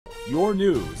Your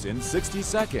news in 60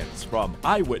 seconds from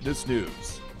Eyewitness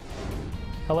News.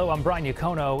 Hello, I'm Brian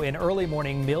Yacono. An early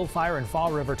morning mill fire in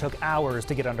Fall River took hours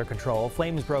to get under control.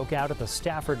 Flames broke out at the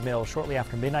Stafford Mill shortly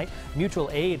after midnight. Mutual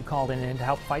aid called in to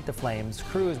help fight the flames.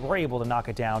 Crews were able to knock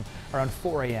it down around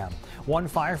 4 a.m. One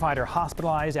firefighter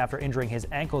hospitalized after injuring his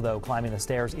ankle, though, climbing the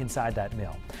stairs inside that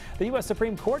mill. The U.S.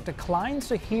 Supreme Court declines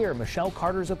to hear Michelle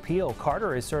Carter's appeal.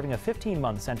 Carter is serving a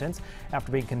 15-month sentence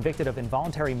after being convicted of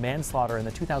involuntary manslaughter in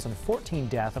the 2014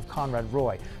 death of Conrad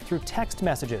Roy. Through text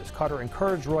messages, Carter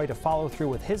encouraged Roy to follow through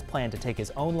with his plan to take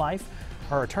his own life.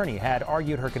 Her attorney had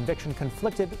argued her conviction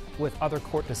conflicted with other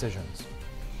court decisions.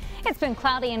 It's been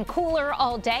cloudy and cooler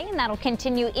all day, and that'll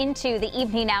continue into the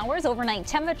evening hours. Overnight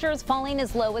temperatures falling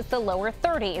as low as the lower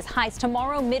 30s. Highs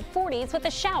tomorrow mid-40s with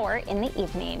a shower in the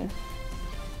evening.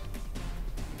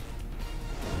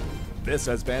 This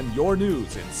has been your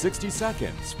news in 60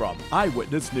 seconds from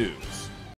Eyewitness News.